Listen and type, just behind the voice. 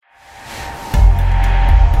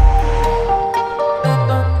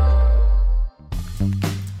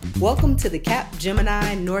Welcome to the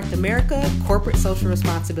Capgemini North America Corporate Social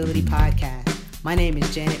Responsibility Podcast. My name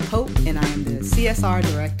is Janet Pope, and I am the CSR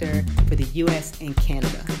Director for the U.S. and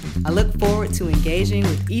Canada. I look forward to engaging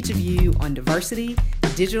with each of you on diversity,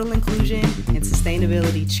 digital inclusion, and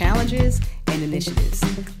sustainability challenges and initiatives.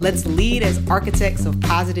 Let's lead as architects of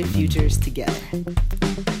positive futures together.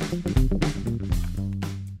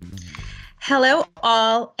 Hello,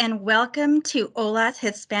 all, and welcome to HOLA's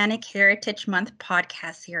Hispanic Heritage Month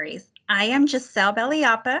podcast series. I am Giselle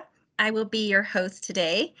Belliapa. I will be your host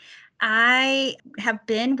today. I have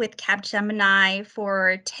been with Capgemini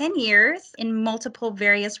for 10 years in multiple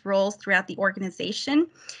various roles throughout the organization.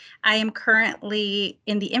 I am currently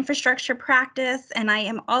in the infrastructure practice, and I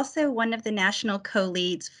am also one of the national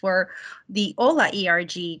co-leads for the HOLA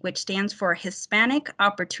ERG, which stands for Hispanic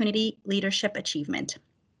Opportunity Leadership Achievement.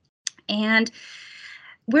 And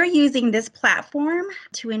we're using this platform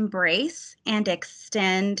to embrace and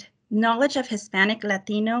extend knowledge of Hispanic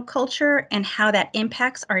Latino culture and how that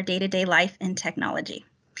impacts our day-to-day life in technology.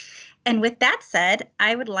 And with that said,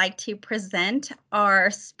 I would like to present our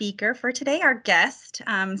speaker for today, our guest,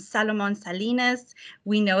 Salomon Salinas.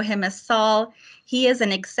 We know him as Saul. He is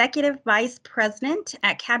an executive vice president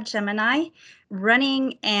at Capgemini,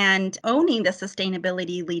 running and owning the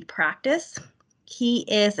sustainability lead practice. He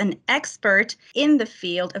is an expert in the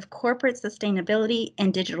field of corporate sustainability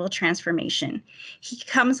and digital transformation. He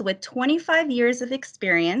comes with 25 years of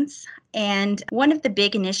experience, and one of the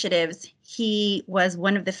big initiatives he was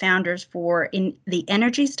one of the founders for in the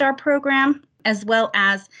Energy Star program, as well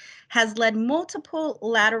as has led multiple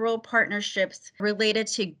lateral partnerships related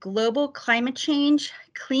to global climate change,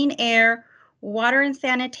 clean air, water and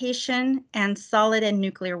sanitation, and solid and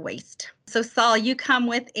nuclear waste. So Saul, you come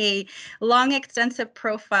with a long, extensive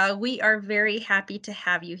profile. We are very happy to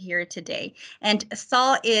have you here today. And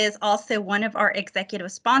Saul is also one of our executive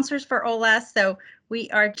sponsors for HOLA, so we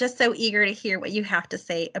are just so eager to hear what you have to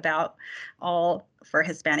say about all for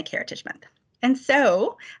Hispanic Heritage Month. And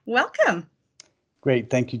so, welcome.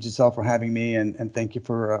 Great. Thank you, Giselle, for having me, and thank you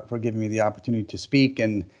for giving me the opportunity to speak.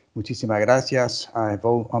 And muchísimas gracias.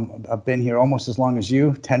 I've been here almost as long as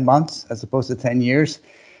you, 10 months as opposed to 10 years,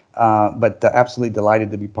 but absolutely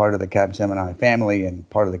delighted to be part of the Capgemini family and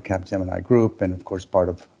part of the Capgemini group, and of course, part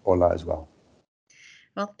of HOLA as well.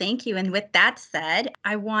 Well, thank you. And with that said,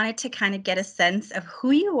 I wanted to kind of get a sense of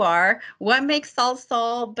who you are, what makes Saul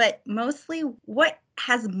Saul, but mostly what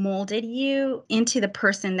has molded you into the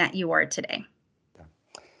person that you are today.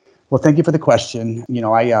 Well, thank you for the question. You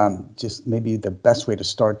know, I just maybe the best way to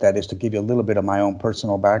start that is to give you a little bit of my own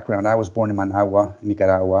personal background. I was born in Managua,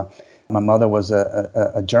 Nicaragua. My mother was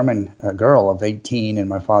a German girl of 18, and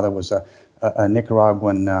my father was a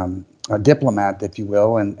Nicaraguan diplomat, if you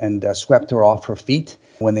will, and swept her off her feet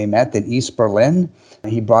when they met in East Berlin.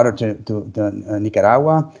 He brought her to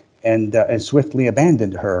Nicaragua and swiftly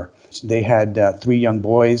abandoned her. They had 3 young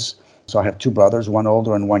boys, so I have 2 brothers, one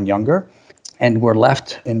older and one younger. And we're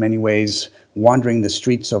left, in many ways, wandering the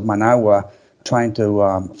streets of Managua, trying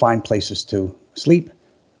to find places to sleep,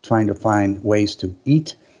 trying to find ways to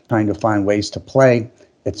eat, trying to find ways to play,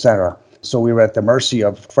 etc. So we were at the mercy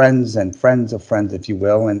of friends and friends of friends, if you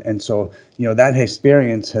will. And so, you know, that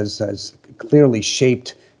experience has clearly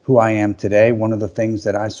shaped who I am today. One of the things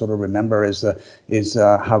that I sort of remember is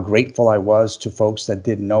how grateful I was to folks that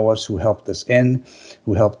didn't know us, who helped us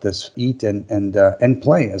who helped us eat and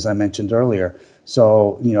play, as I mentioned earlier.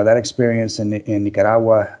 So, you know, that experience in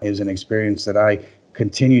Nicaragua is an experience that I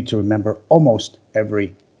continue to remember almost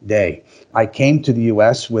every day. I came to the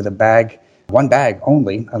U.S. with one bag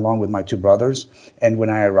only, along with my 2 brothers. And when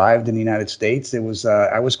I arrived in the United States, I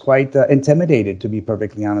was quite intimidated, to be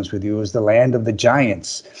perfectly honest with you. It was the land of the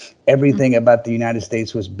giants. Everything about the United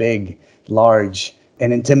States was big, large,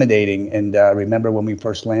 and intimidating. And remember when we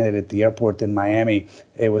first landed at the airport in Miami,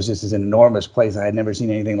 it was just this enormous place. I had never seen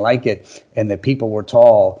anything like it. And the people were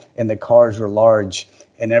tall, and the cars were large,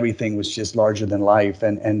 and everything was just larger than life.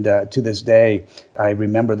 And to this day, I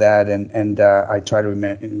remember that, and I try to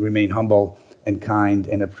remain humble and kind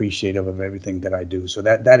and appreciative of everything that I do. So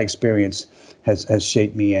that experience has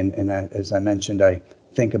shaped me, and as I mentioned, I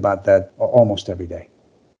think about that almost every day.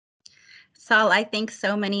 Saul, I think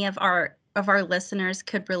so many of our listeners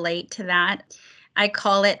could relate to that. I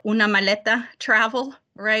call it una maleta travel,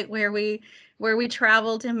 right? Where we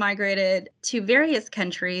traveled and migrated to various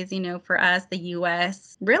countries, you know, for us, the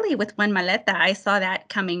U.S., really with one maleta. I saw that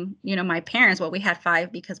coming, you know, my parents, well, we had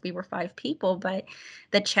 5 because we were 5 people, but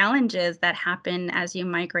the challenges that happen as you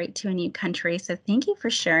migrate to a new country. So thank you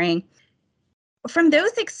for sharing. From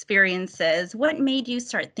those experiences, what made you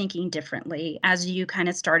start thinking differently as you kind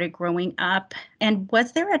of started growing up? And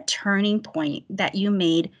was there a turning point that you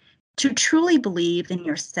made to truly believe in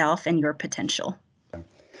yourself and your potential?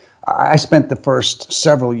 I spent the first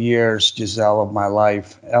several years, Giselle, of my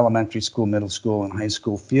life, elementary school, middle school, and high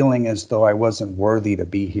school, feeling as though I wasn't worthy to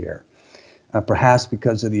be here. Perhaps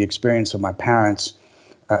because of the experience of my parents,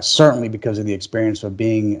 certainly because of the experience of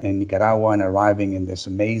being in Nicaragua and arriving in this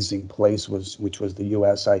amazing place, which was the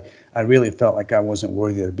U.S. I really felt like I wasn't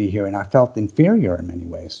worthy to be here, and I felt inferior in many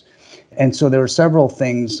ways. And so there were several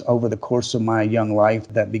things over the course of my young life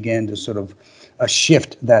that began to sort of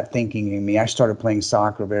shift that thinking in me. I started playing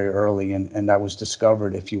soccer very early, and I was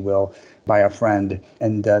discovered, if you will, by a friend,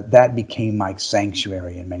 and that became my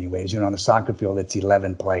sanctuary in many ways. On the soccer field, it's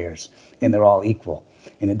 11 players, and they're all equal,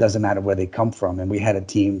 and it doesn't matter where they come from. And we had a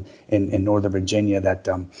team in Northern Virginia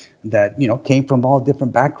that came from all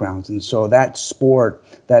different backgrounds, and so that sport,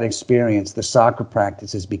 that experience, the soccer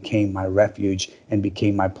practices became my refuge and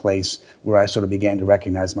became my place where I sort of began to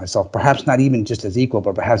recognize myself, perhaps not even just as equal,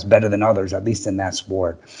 but perhaps better than others, at least in that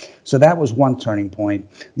sport. So that was one turning point.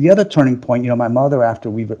 The other turning point, my mother,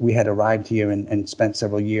 after we had arrived here and spent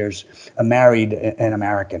several years, married an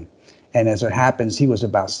American. And as it happens, he was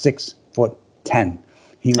about 6'10".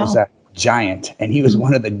 He was a giant, and he was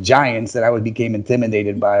one of the giants that I became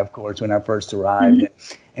intimidated by, of course, when I first arrived.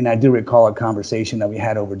 And I do recall a conversation that we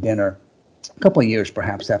had over dinner a couple of years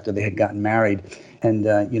perhaps after they had gotten married. And,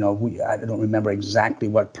 I don't remember exactly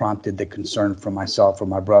what prompted the concern from myself or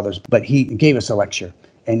my brothers, but he gave us a lecture,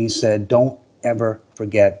 and he said, "Don't ever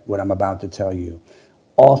forget what I'm about to tell you.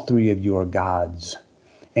 All three of you are gods."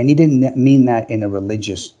 And he didn't mean that in a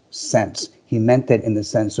religious sense. He meant that in the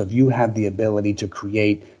sense of you have the ability to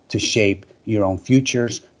create, to shape your own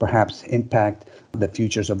futures, perhaps impact the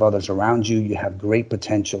futures of others around you. You have great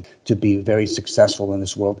potential to be very successful in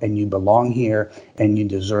this world, and you belong here, and you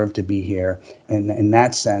deserve to be here. And in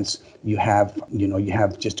that sense, you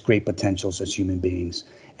have just great potentials as human beings.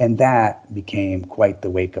 And that became quite the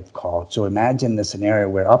wake-up call. So imagine the scenario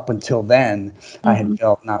where up until then, I had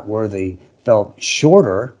felt not worthy, felt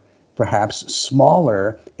shorter, perhaps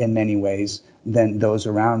smaller in many ways than those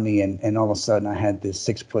around me, and all of a sudden I had this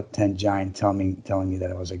 6'10" giant telling me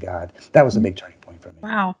that I was a god. That was a big turning point for me.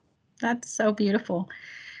 Wow, that's so beautiful.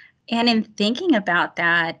 And in thinking about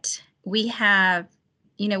that, we have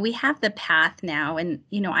the path now, and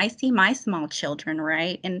I see my small children,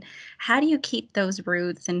 right? And how do you keep those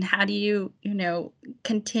roots, and how do you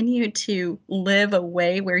continue to live a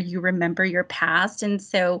way where you remember your past? And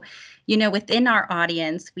so, within our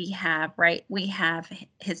audience, we have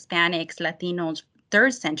Hispanics, Latinos,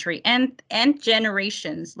 third century and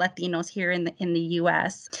generations Latinos here in the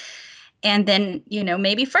US. And then,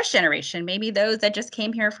 maybe first generation, maybe those that just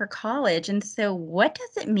came here for college. And so what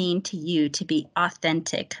does it mean to you to be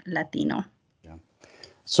authentic Latino? Yeah.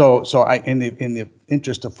 So I, in the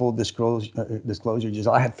interest of full disclosure, just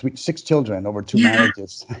I had 6 children over 2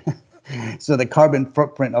 marriages. So the carbon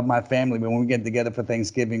footprint of my family when we get together for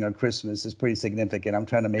Thanksgiving or Christmas is pretty significant. I'm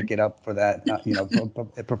trying to make it up for that,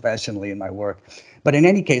 professionally in my work. But in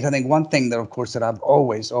any case, I think one thing that, of course, that I've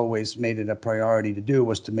always made it a priority to do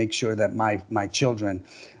was to make sure that my children,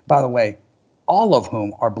 by the way, all of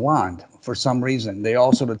whom are blonde for some reason, they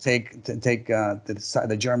all sort of take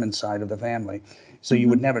the German side of the family. So you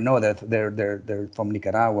would never know that they're from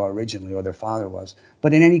Nicaragua originally, or their father was.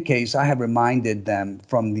 But in any case, I have reminded them,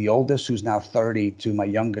 from the oldest, who's now 30, to my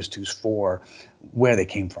youngest, who's 4, where they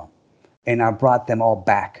came from. And I brought them all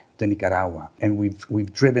back to Nicaragua, and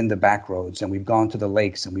we've driven the back roads, and we've gone to the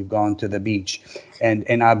lakes, and we've gone to the beach, and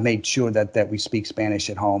I've made sure that we speak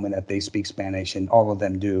Spanish at home, and that they speak Spanish, and all of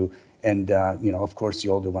them do. And of course, the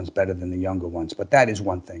older one's better than the younger ones, but that is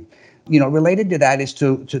one thing. Related to that is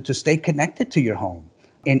to stay connected to your home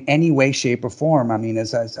in any way, shape, or form. I mean,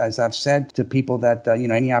 as I've said to people that,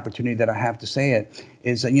 any opportunity that I have to say it,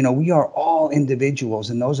 is that, we are all individuals,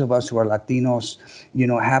 and those of us who are Latinos,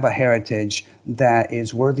 have a heritage that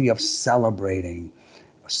is worthy of celebrating.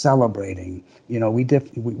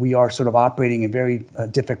 We are sort of operating in very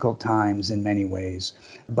difficult times in many ways,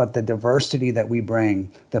 but the diversity that we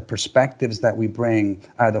bring, the perspectives that we bring,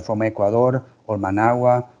 either from Ecuador or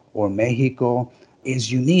Managua or Mexico,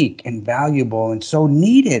 is unique and valuable and so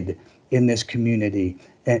needed in this community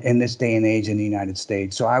in this day and age in the United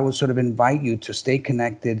States. So I would sort of invite you to stay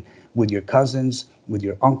connected with your cousins, with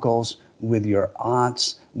your uncles, with your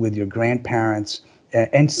aunts, with your grandparents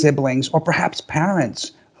and siblings, or perhaps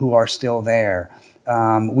parents who are still there.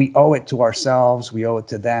 We owe it to ourselves, we owe it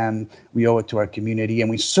to them, we owe it to our community, and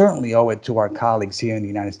we certainly owe it to our colleagues here in the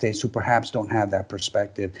United States who perhaps don't have that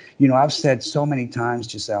perspective. I've said so many times,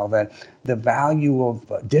 Giselle, that the value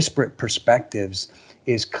of disparate perspectives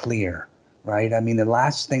is clear, right? I mean, the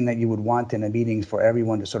last thing that you would want in a meeting is for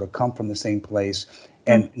everyone to sort of come from the same place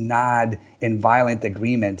and nod in violent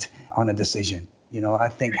agreement on a decision. I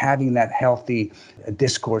think having that healthy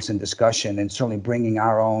discourse and discussion and certainly bringing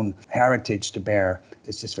our own heritage to bear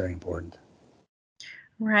is just very important.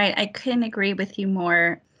 Right. I couldn't agree with you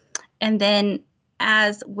more. And then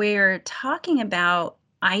as we're talking about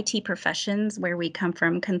IT professions, where we come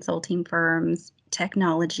from, consulting firms,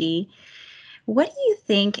 technology, what do you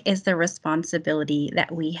think is the responsibility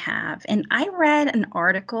that we have? And I read an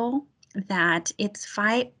article that it's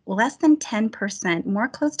less than 10%, more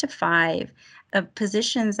close to 5 of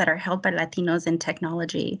positions that are held by Latinos in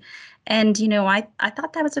technology. And, I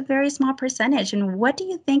thought that was a very small percentage. And what do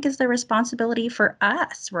you think is the responsibility for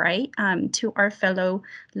us, right, to our fellow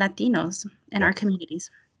Latinos in our communities?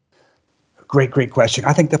 Great question.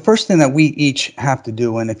 I think the first thing that we each have to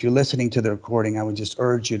do, and if you're listening to the recording, I would just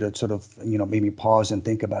urge you to sort of, maybe pause and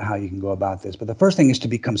think about how you can go about this. But the first thing is to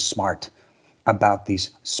become smart about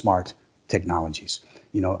these smart technologies.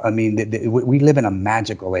 We live in a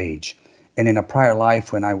magical age. And in a prior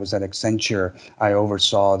life, when I was at Accenture, I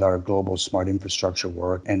oversaw our global smart infrastructure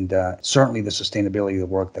work, and certainly the sustainability of the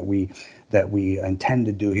work that we intend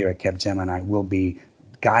to do here at Capgemini will be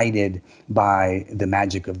guided by the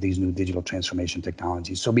magic of these new digital transformation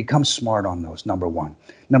technologies. So become smart on those, number one.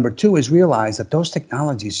 Number two is realize that those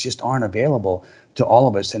technologies just aren't available to all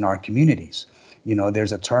of us in our communities.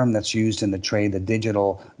 There's a term that's used in the trade, the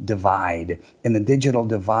digital divide. And the digital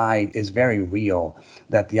divide is very real,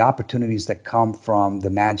 that the opportunities that come from the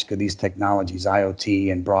magic of these technologies,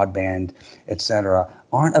 IoT and broadband, et cetera,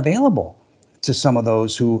 aren't available to some of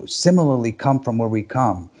those who similarly come from where we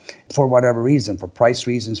come for whatever reason, for price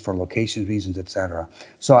reasons, for location reasons, et cetera.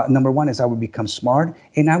 So number one is I would become smart,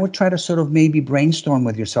 and I would try to sort of maybe brainstorm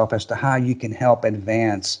with yourself as to how you can help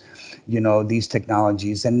advance these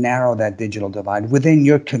technologies and narrow that digital divide within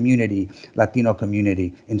your community, Latino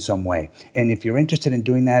community, in some way. And if you're interested in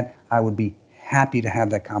doing that, I would be happy to have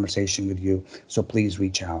that conversation with you. So please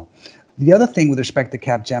reach out. The other thing with respect to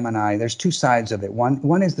Capgemini, there's two sides of it.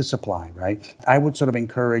 One is the supply, right? I would sort of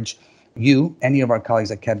encourage you, any of our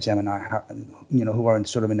colleagues at Capgemini, who are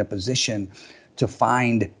in a position to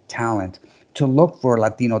find talent, to look for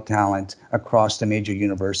Latino talent across the major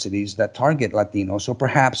universities that target Latinos, or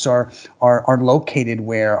perhaps are located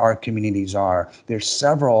where our communities are. There's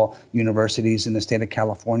several universities in the state of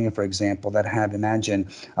California, for example, that have, imagine,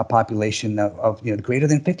 a population of greater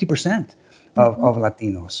than 50%. Of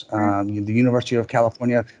Latinos. The University of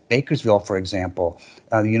California, Bakersville, for example,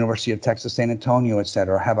 the University of Texas, San Antonio, et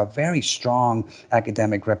cetera, have a very strong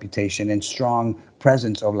academic reputation and strong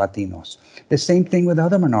presence of Latinos. The same thing with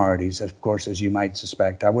other minorities, of course, as you might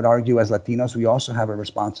suspect. I would argue as Latinos, we also have a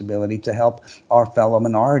responsibility to help our fellow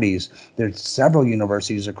minorities. There's several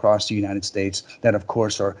universities across the United States that, of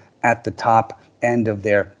course, are at the top end of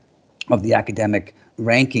the academic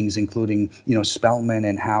rankings, including Spelman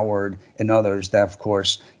and Howard and others that, of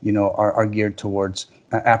course, are geared towards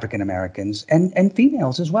African Americans and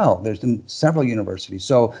females as well. There's several universities.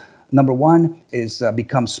 So number one is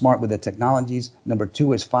become smart with the technologies. Number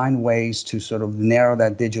two is find ways to sort of narrow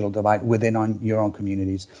that digital divide within your own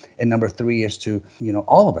communities. And number three is to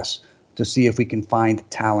all of us to see if we can find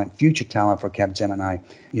talent, future talent for Capgemini,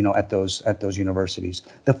 at those universities.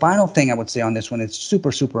 The final thing I would say on this one is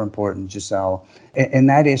super, super important, Giselle, and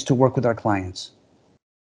that is to work with our clients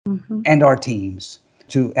and our teams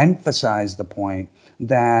to emphasize the point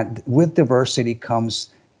that with diversity comes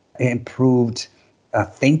improved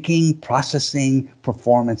thinking, processing,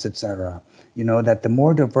 performance, et cetera. That the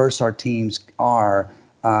more diverse our teams are,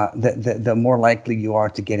 the more likely you are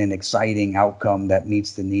to get an exciting outcome that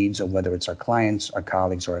meets the needs of whether it's our clients, our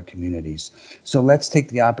colleagues, or our communities. So let's take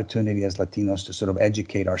the opportunity as Latinos to sort of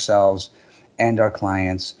educate ourselves and our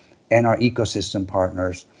clients and our ecosystem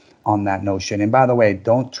partners on that notion. And by the way,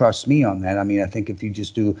 don't trust me on that. I mean, I think if you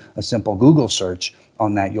just do a simple Google search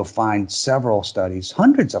on that, you'll find several studies,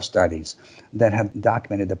 hundreds of studies that have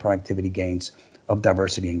documented the productivity gains of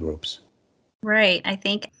diversity in groups. Right. I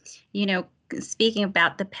think, speaking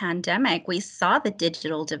about the pandemic, we saw the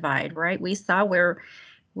digital divide, right? We saw where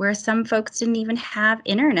some folks didn't even have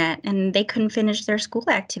internet and they couldn't finish their school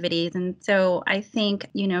activities. And so I think,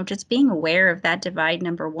 just being aware of that divide,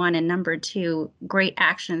 number one, and number two, great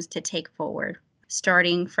actions to take forward.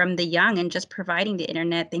 starting from the young and just providing the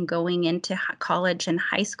internet, then going into college and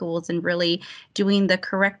high schools and really doing the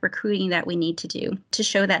correct recruiting that we need to do to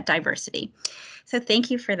show that diversity. So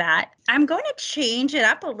thank you for that. I'm going to change it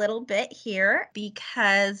up a little bit here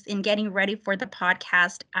because in getting ready for the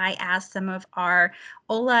podcast, I asked some of our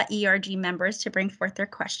OLA ERG members to bring forth their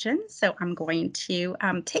questions. So I'm going to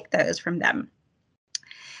take those from them.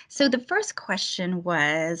 So the first question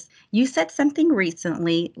was, you said something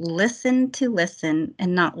recently, listen to listen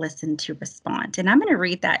and not listen to respond. And I'm going to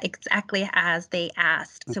read that exactly as they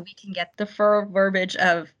asked so we can get the full verbiage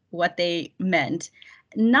of what they meant.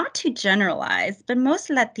 Not to generalize, but most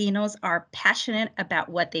Latinos are passionate about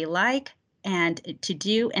what they like and to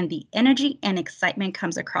do, and the energy and excitement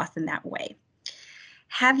comes across in that way.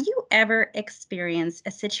 Have you ever experienced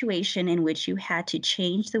a situation in which you had to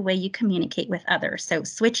change the way you communicate with others? So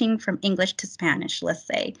switching from English to Spanish, let's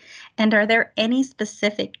say. And are there any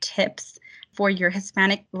specific tips for your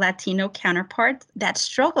Hispanic Latino counterparts that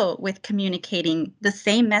struggle with communicating the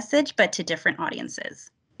same message but to different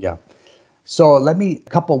audiences? Yeah. So a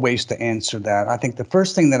couple ways to answer that. I think the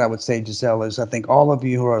first thing that I would say, Giselle, is I think all of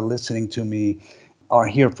you who are listening to me are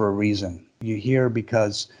here for a reason. You're here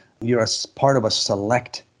because you're part of a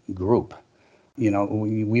select group.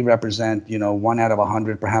 We represent, 1 out of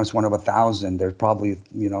 100, perhaps 1 of 1,000. There's probably,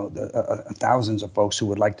 thousands of folks who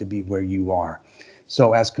would like to be where you are.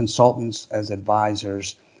 So as consultants, as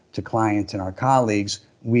advisors to clients and our colleagues,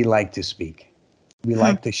 we like to speak. We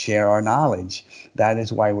like to share our knowledge. That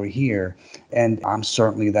is why we're here. And I'm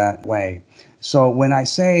certainly that way. So when I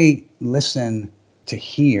say listen to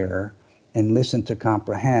hear and listen to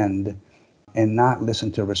comprehend and not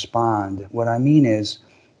listen to respond, what I mean is,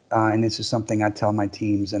 and this is something I tell my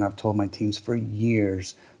teams and I've told my teams for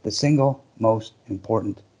years, the single most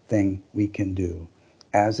important thing we can do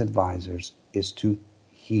as advisors is to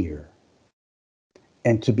hear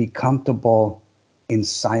and to be comfortable in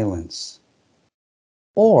silence,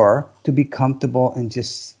 or to be comfortable in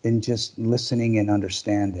just listening and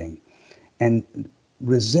understanding, and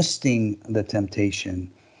resisting the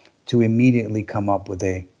temptation to immediately come up with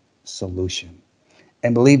a solution.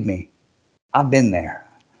 And believe me, I've been there.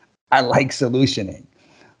 I like solutioning,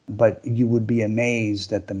 but you would be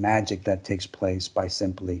amazed at the magic that takes place by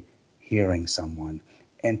simply hearing someone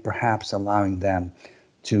and perhaps allowing them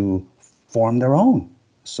to form their own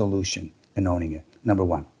solution and owning it. Number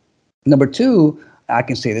one. Number two, I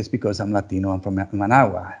can say this because I'm Latino, I'm from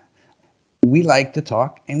Managua. We like to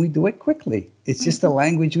talk and we do it quickly. It's just the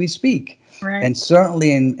language we speak. Right. And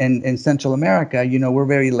certainly in Central America, we're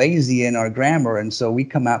very lazy in our grammar. And so we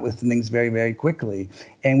come out with things very, very quickly.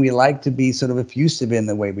 And we like to be sort of effusive in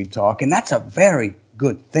the way we talk. And that's a very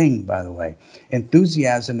good thing, by the way.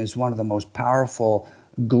 Enthusiasm is one of the most powerful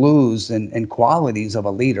glues and qualities of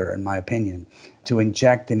a leader, in my opinion, to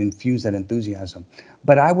inject and infuse that enthusiasm.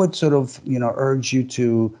 But I would sort of, urge you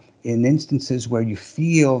to, in instances where you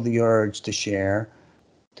feel the urge to share,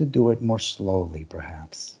 to do it more slowly,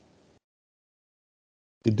 perhaps.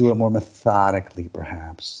 To do it more methodically,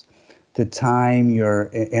 perhaps. To time your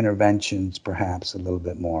interventions, perhaps, a little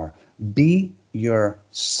bit more. Be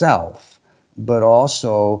yourself, but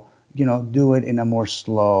also, do it in a more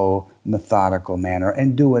slow, methodical manner,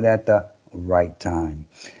 and do it at the right time.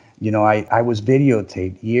 I was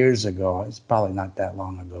videotaped years ago. It's probably not that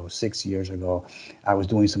long ago, 6 years ago. I was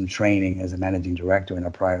doing some training as a managing director in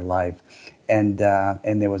a prior life, and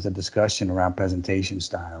there was a discussion around presentation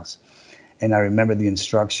styles. And I remember the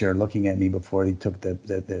instructor looking at me before he took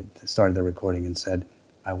started the recording and said,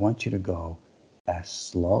 "I want you to go as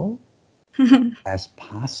slow as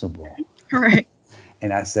possible." Right.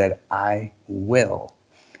 And I said, "I will."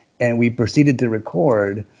 And we proceeded to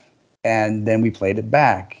record, and then we played it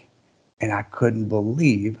back. And I couldn't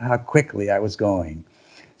believe how quickly I was going.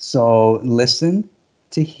 So listen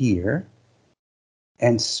to hear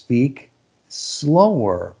and speak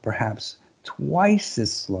slower, perhaps twice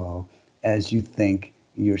as slow as you think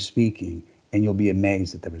you're speaking, and you'll be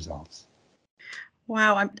amazed at the results.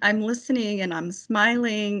 Wow, I'm listening and I'm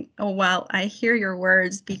smiling while I hear your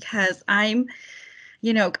words because I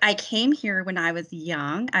came here when I was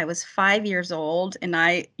young. I was 5 years old and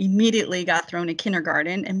I immediately got thrown in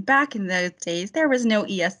kindergarten. And back in those days, there was no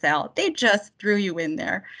ESL. They just threw you in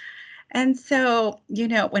there. And so,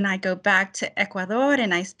 when I go back to Ecuador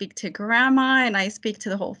and I speak to grandma and I speak to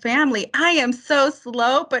the whole family, I am so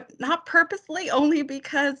slow, but not purposely, only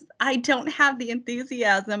because I don't have the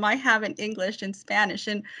enthusiasm I have in English and Spanish.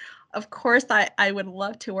 And of course, I would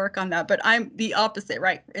love to work on that, but I'm the opposite,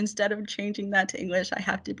 right? Instead of changing that to English, I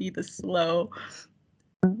have to be the slow,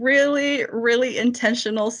 really, really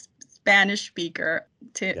intentional Spanish speaker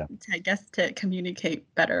Yeah, I guess, to communicate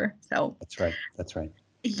better. So that's right. That's right.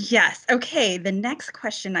 yes. Okay. The next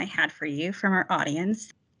question I had for you from our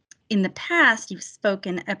audience. In the past, you've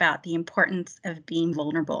spoken about the importance of being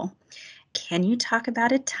vulnerable. Can you talk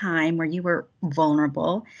about a time where you were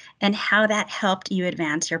vulnerable and how that helped you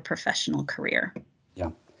advance your professional career?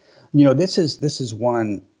 Yeah. This is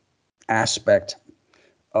one aspect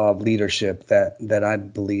of leadership that I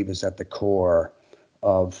believe is at the core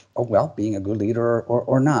of, oh, well, being a good leader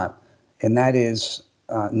or not. And that is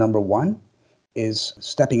number one is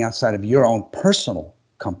stepping outside of your own personal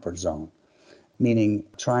comfort zone, meaning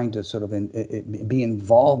trying to sort of be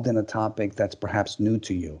involved in a topic that's perhaps new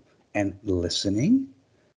to you and listening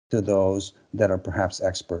to those that are perhaps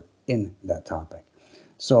expert in that topic.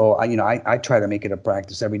 So I try to make it a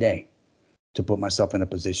practice every day to put myself in a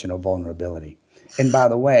position of vulnerability. And by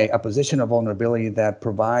the way, a position of vulnerability that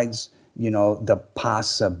provides, the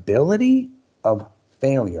possibility of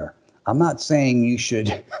failure. I'm not saying you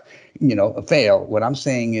should, fail. What I'm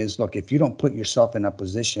saying is, look, if you don't put yourself in a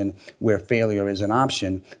position where failure is an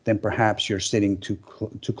option, then perhaps you're sitting too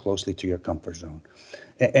closely to your comfort zone.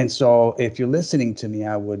 And so if you're listening to me,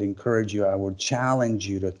 I would encourage you, I would challenge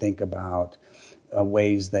you to think about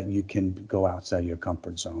ways that you can go outside your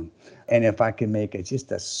comfort zone. And if I can make it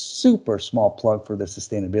just a super small plug for the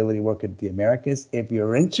sustainability work at the Americas, if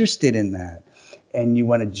you're interested in that and you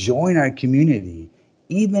want to join our community,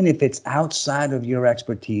 even if it's outside of your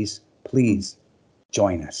expertise, please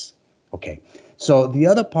join us. Okay. So the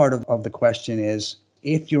other part of the question is,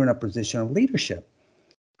 if you're in a position of leadership,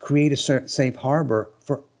 create a safe harbor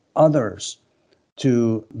for others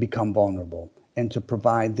to become vulnerable and to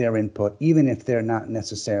provide their input, even if they're not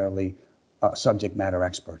necessarily subject matter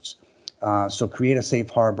experts. So create a safe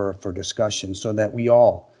harbor for discussion so that we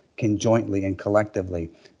all can jointly and collectively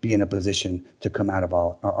be in a position to come out of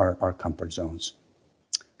our comfort zones.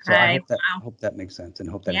 So I Right. Wow. hope that makes sense, and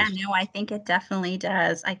hope that Yeah, is. no, I think it definitely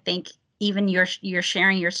does. I think even you're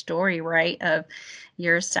sharing your story, right, of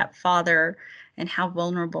your stepfather and how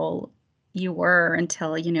vulnerable you were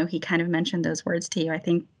until, he kind of mentioned those words to you. I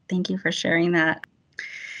think thank you for sharing that.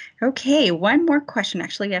 Okay, one more question.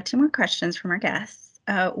 Actually, we have two more questions from our guests.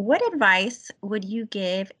 What advice would you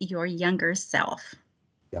give your younger self?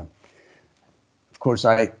 Yeah. Of course,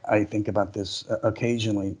 I think about this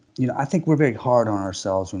occasionally. I think we're very hard on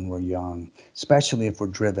ourselves when we're young, especially if we're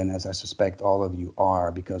driven, as I suspect all of you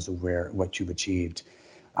are, because of what you've achieved.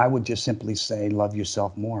 I would just simply say, love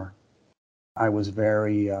yourself more. I was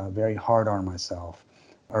very hard on myself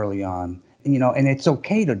early on. And it's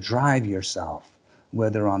okay to drive yourself,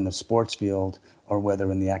 whether on the sports field or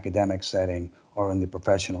whether in the academic setting or in the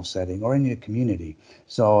professional setting or in your community.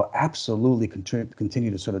 So absolutely continue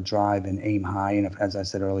to sort of drive and aim high, and as I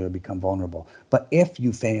said earlier, become vulnerable. But if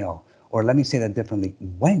you fail, or let me say that differently,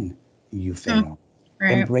 when you Mm, fail,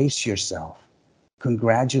 right. embrace yourself,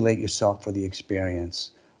 congratulate yourself for the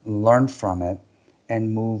experience, learn from it,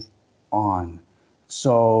 and move on.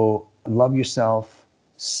 So love yourself,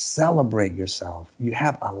 celebrate yourself. You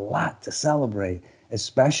have a lot to celebrate,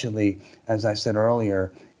 especially, as I said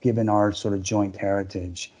earlier, given our sort of joint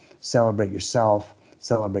heritage. Celebrate yourself,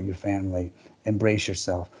 celebrate your family, embrace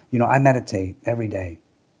yourself. I meditate every day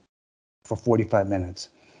for 45 minutes.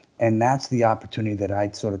 And that's the opportunity that I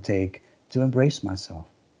sort of take to embrace myself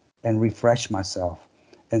and refresh myself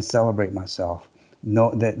and celebrate myself.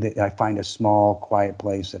 Know that I find a small, quiet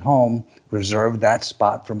place at home, reserve that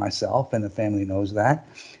spot for myself, and the family knows that.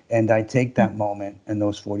 And I take that moment and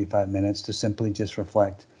those 45 minutes to simply just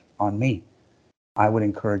reflect on me. I would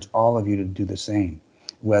encourage all of you to do the same,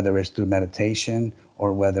 whether it's through meditation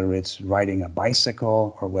or whether it's riding a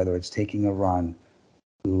bicycle or whether it's taking a run.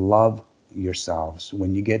 Love yourselves.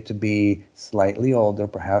 When you get to be slightly older,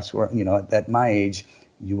 perhaps at my age,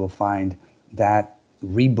 you will find that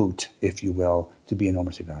reboot, if you will, to be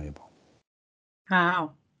enormously valuable.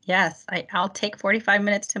 Wow. Yes, I'll take 45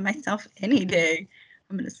 minutes to myself any day.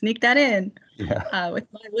 I'm going to sneak that in Yeah. with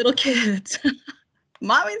my little kids.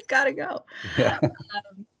 Mommy's got to go. Yeah.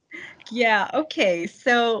 Yeah. Okay.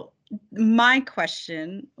 So my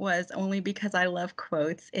question was, only because I love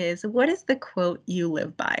quotes, is what is the quote you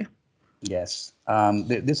live by? Yes.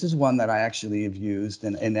 This is one that I actually have used,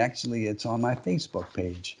 and actually it's on my Facebook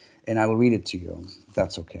page, and I will read it to you, if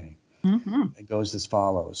that's okay. Mm-hmm. It goes as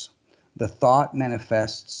follows. The thought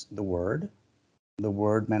manifests the word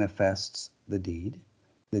manifests the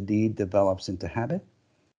deed develops into habit,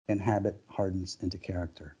 and habit hardens into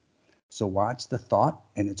character. So watch the thought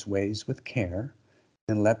and its ways with care,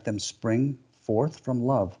 and let them spring forth from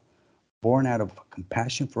love, born out of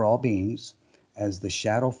compassion for all beings, as the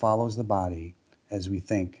shadow follows the body, as we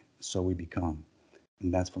think, so we become.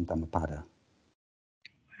 And that's from Dhammapada.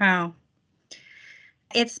 Wow.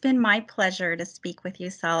 It's been my pleasure to speak with you,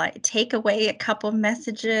 Sal. Take away a couple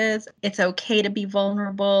messages. It's okay to be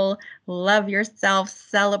vulnerable, love yourself,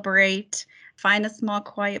 celebrate, find a small,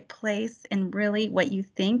 quiet place. And really what you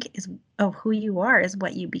think is of who you are is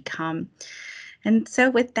what you become. And so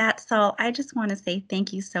with that, Sal, I just want to say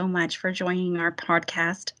thank you so much for joining our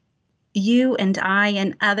podcast. You and I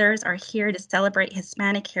and others are here to celebrate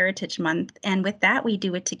Hispanic Heritage Month. And with that, we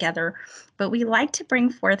do it together. But we like to bring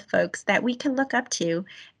forth folks that we can look up to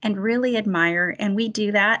and really admire. And we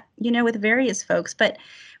do that, with various folks. But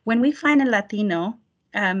when we find a Latino,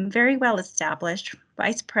 very well established,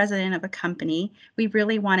 vice president of a company, we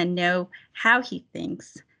really want to know how he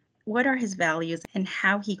thinks, what are his values, and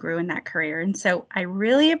how he grew in that career. And so I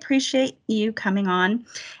really appreciate you coming on,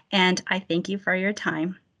 and I thank you for your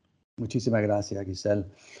time. Muchísimas gracias, Giselle.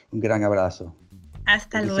 Un gran abrazo.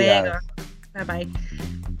 Hasta luego. Bye-bye.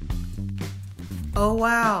 Oh,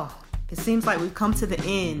 wow. It seems like we've come to the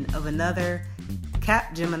end of another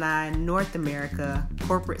Capgemini North America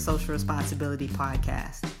Corporate Social Responsibility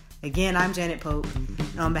podcast. Again, I'm Janet Pope,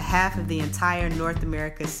 and on behalf of the entire North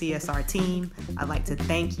America CSR team, I'd like to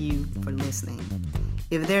thank you for listening.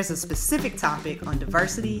 If there's a specific topic on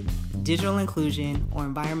diversity, digital inclusion, or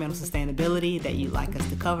environmental sustainability that you'd like us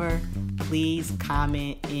to cover, please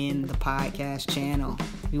comment in the podcast channel.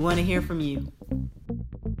 We want to hear from you.